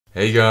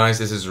Hey guys,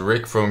 this is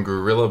Rick from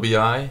Gorilla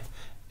BI,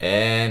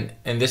 and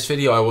in this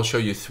video I will show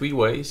you 3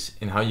 ways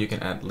in how you can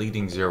add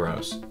leading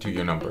zeros to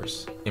your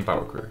numbers in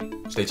Power Query.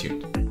 Stay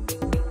tuned.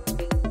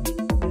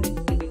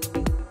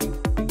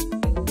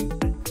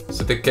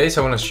 So the case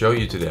I want to show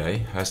you today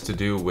has to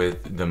do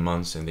with the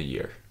months in the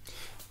year.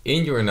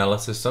 In your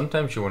analysis,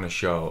 sometimes you want to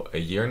show a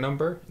year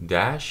number,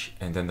 dash,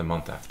 and then the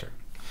month after.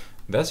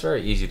 That's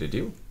very easy to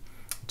do.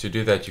 To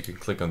do that, you can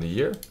click on the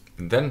year,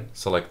 then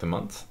select the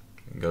month,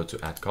 go to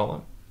Add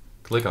Column,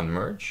 click on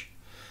Merge,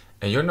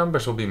 and your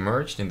numbers will be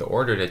merged in the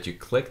order that you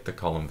click the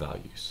column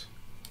values.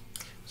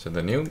 So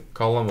the new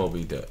column will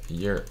be the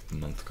year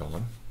month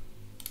column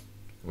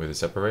with a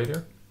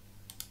separator.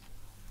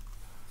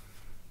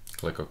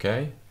 Click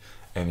OK,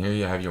 and here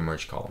you have your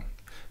merge column.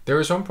 There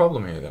is one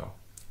problem here though.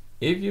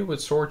 If you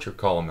would sort your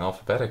column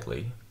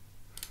alphabetically,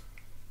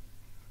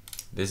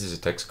 this is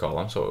a text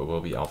column, so it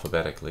will be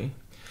alphabetically,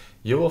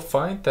 you will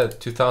find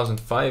that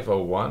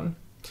 2005-01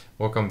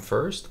 will come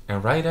first,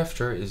 and right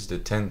after is the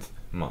 10th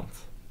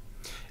month.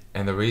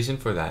 And the reason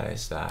for that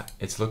is that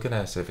it's looking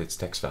as if it's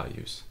text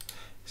values.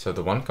 So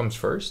the 1 comes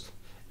first,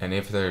 and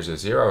if there's a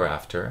 0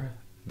 after,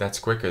 that's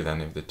quicker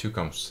than if the 2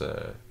 comes.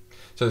 So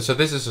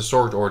this is a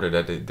sort order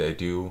that they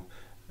do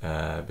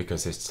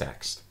because it's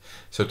text.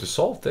 So to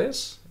solve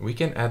this, we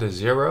can add a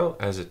 0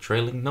 as a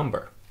trailing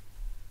number.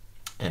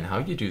 And how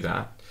you do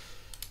that,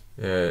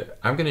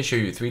 I'm going to show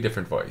you 3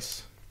 different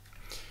ways.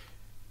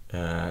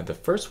 The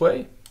first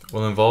way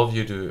will involve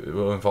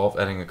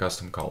adding a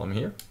custom column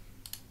here.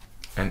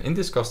 And in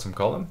this custom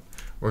column,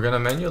 we're going to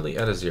manually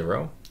add a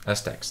 0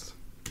 as text.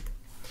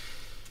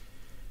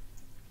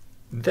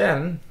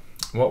 Then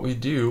what we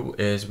do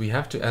is we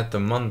have to add the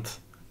month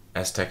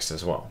as text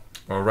as well.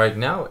 Well, right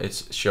now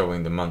it's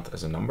showing the month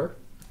as a number.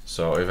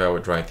 So if I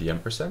would write the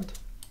ampersand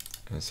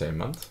and say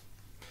month,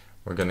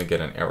 we're going to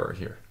get an error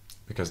here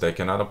because they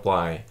cannot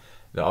apply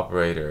the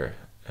operator,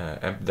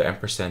 the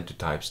ampersand to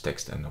types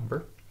text and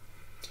number.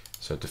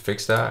 So to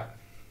fix that,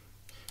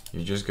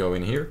 you just go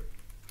in here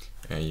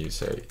and you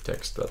say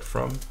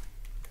Text.From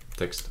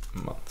text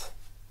month.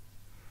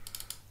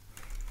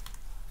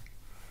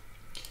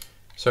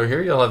 So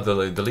here you'll have the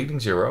leading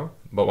 0,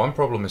 but one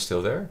problem is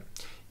still there.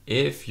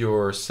 If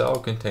your cell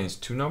contains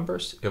 2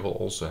 numbers, it will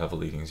also have a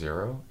leading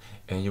 0,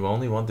 and you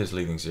only want this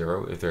leading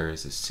 0 if there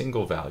is a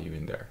single value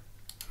in there.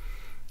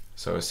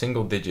 So a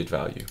single digit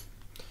value.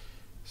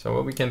 So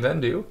what we can then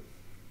do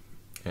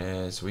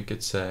is we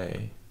could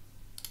say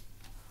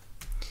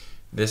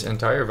this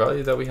entire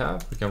value that we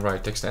have, we can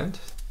write Text.End,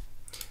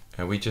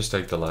 and we just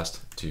take the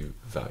last 2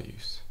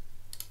 values.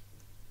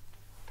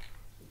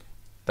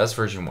 That's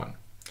version 1.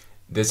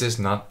 This is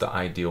not the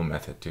ideal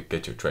method to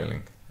get your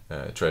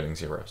trailing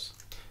zeros.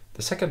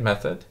 The second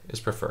method is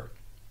preferred.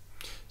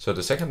 So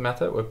the second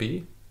method would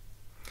be,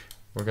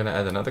 we're going to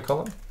add another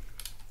column,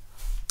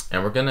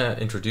 and we're going to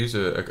introduce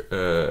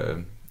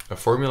a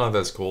formula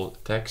that's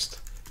called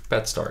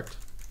Text.PadStart.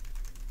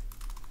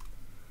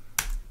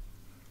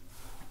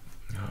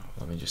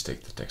 Let me just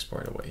take the text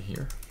part away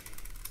here.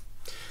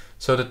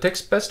 So the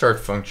Text.PadStart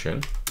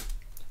function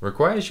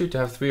requires you to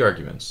have 3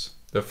 arguments.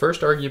 The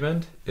first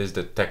argument is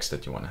the text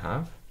that you want to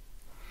have.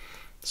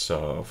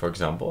 So for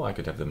example, I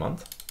could have the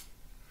month.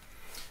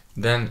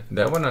 Then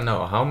they want to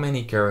know how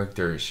many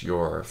characters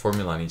your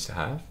formula needs to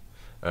have,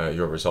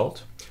 your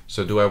result.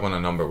 So do I want a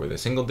number with a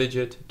single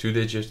digit, 2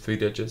 digits, 3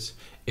 digits?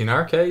 In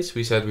our case,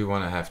 we said we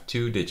want to have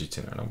 2 digits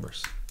in our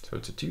numbers. So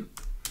it's a 2.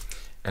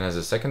 And as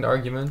a second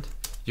argument,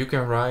 you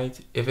can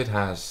write, if it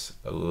has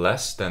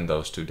less than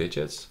those 2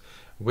 digits,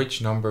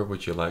 which number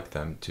would you like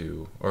them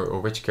to, or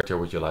which character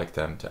would you like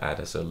them to add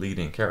as a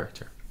leading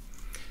character?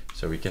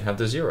 So we can have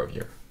the 0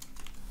 here.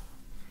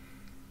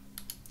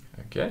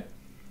 Okay.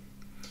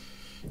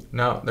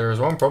 Now there is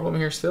one problem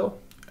here still.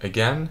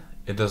 Again,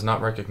 it does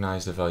not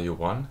recognize the value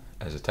 1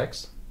 as a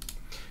text.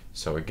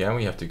 So again,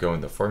 we have to go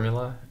in the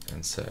formula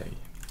and say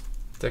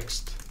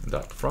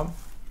Text.From.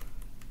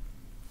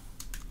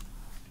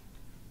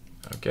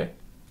 Okay.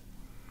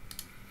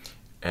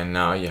 And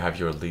now you have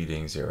your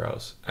leading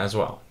zeros as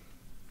well.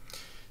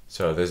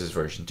 So this is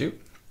version 2.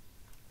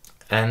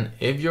 And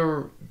if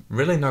you're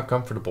really not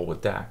comfortable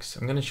with DAX,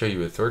 I'm going to show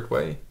you a third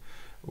way,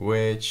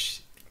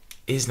 which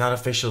is not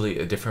officially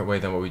a different way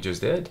than what we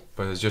just did,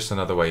 but it's just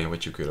another way in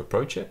which you could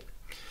approach it.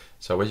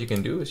 So what you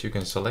can do is you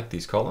can select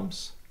these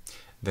columns.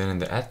 Then in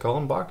the Add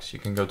Column box, you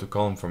can go to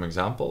Column from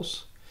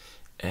Examples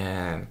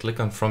and click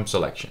on From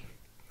Selection.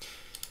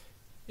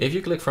 If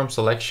you click From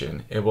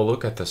Selection, it will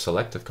look at the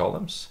selected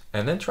columns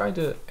and then try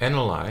to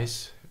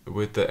analyze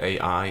with the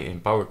AI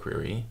in Power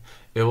Query.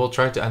 It will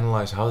try to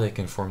analyze how they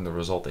can form the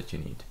result that you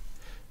need.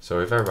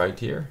 So if I write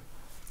here,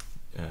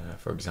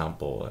 for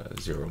example,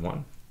 0,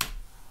 1,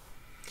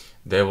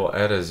 they will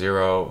add a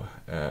 0.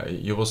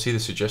 You will see the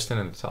suggestion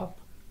at the top,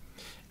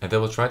 and they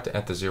will try to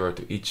add the 0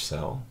 to each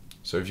cell.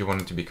 So if you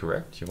want it to be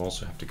correct, you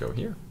also have to go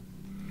here.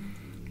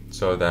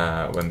 So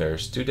that when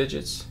there's 2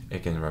 digits,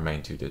 it can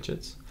remain 2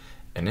 digits.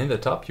 And in the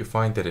top, you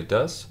find that it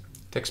does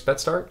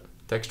Text.PadStart,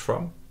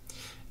 Text.From,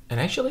 and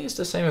actually it's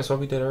the same as what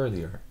we did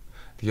earlier.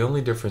 The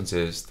only difference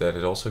is that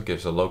it also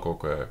gives a local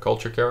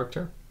culture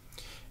character,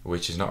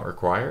 which is not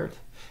required.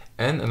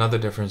 And another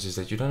difference is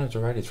that you don't have to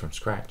write it from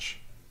scratch.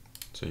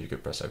 So you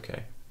could press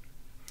OK.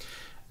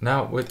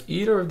 Now with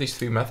either of these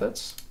three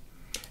methods,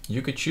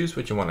 you could choose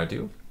what you want to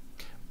do,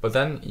 but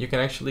then you can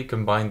actually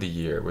combine the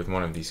year with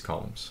one of these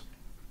columns.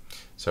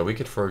 So we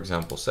could, for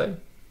example, say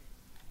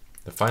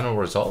the final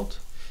result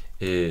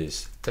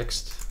is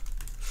text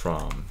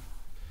from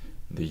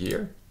the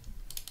year.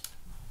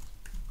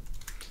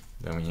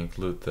 Then we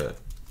include the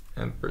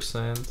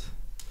ampersand,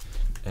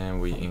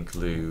 and we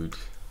include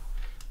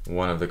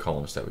one of the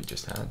columns that we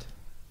just had.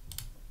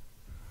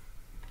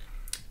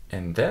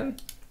 And then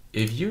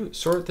if you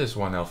sort this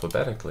one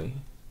alphabetically,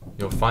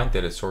 you'll find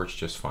that it sorts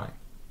just fine.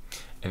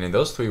 And in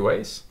those three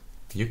ways,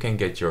 you can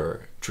get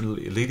your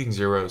leading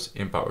zeros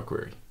in Power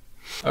Query.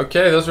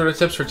 Okay, those were the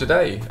tips for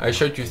today. I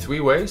showed you three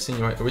ways in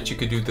which you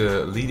could do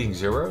the leading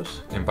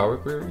zeros in Power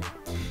Query.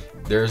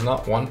 There's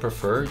not one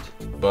preferred,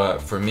 but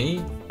for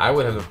me, I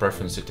would have a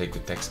preference to take the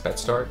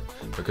Text.Padstart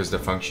because the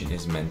function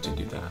is meant to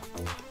do that.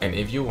 And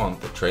if you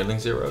want the trailing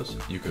zeros,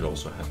 you could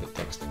also have the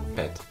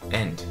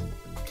Text.PadEnd.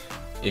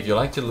 If you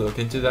like to look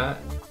into that,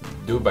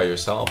 do it by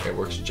yourself. It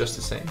works just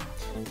the same.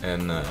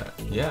 And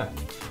yeah,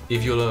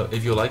 if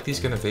you like these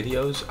kind of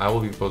videos, I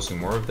will be posting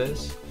more of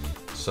this.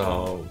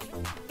 So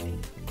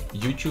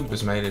YouTube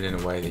has made it in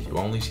a way that you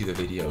only see the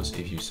videos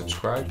if you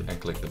subscribe and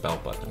click the bell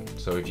button.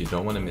 So if you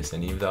don't want to miss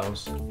any of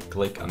those,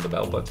 click on the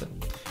bell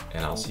button,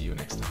 and I'll see you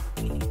next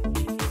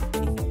time.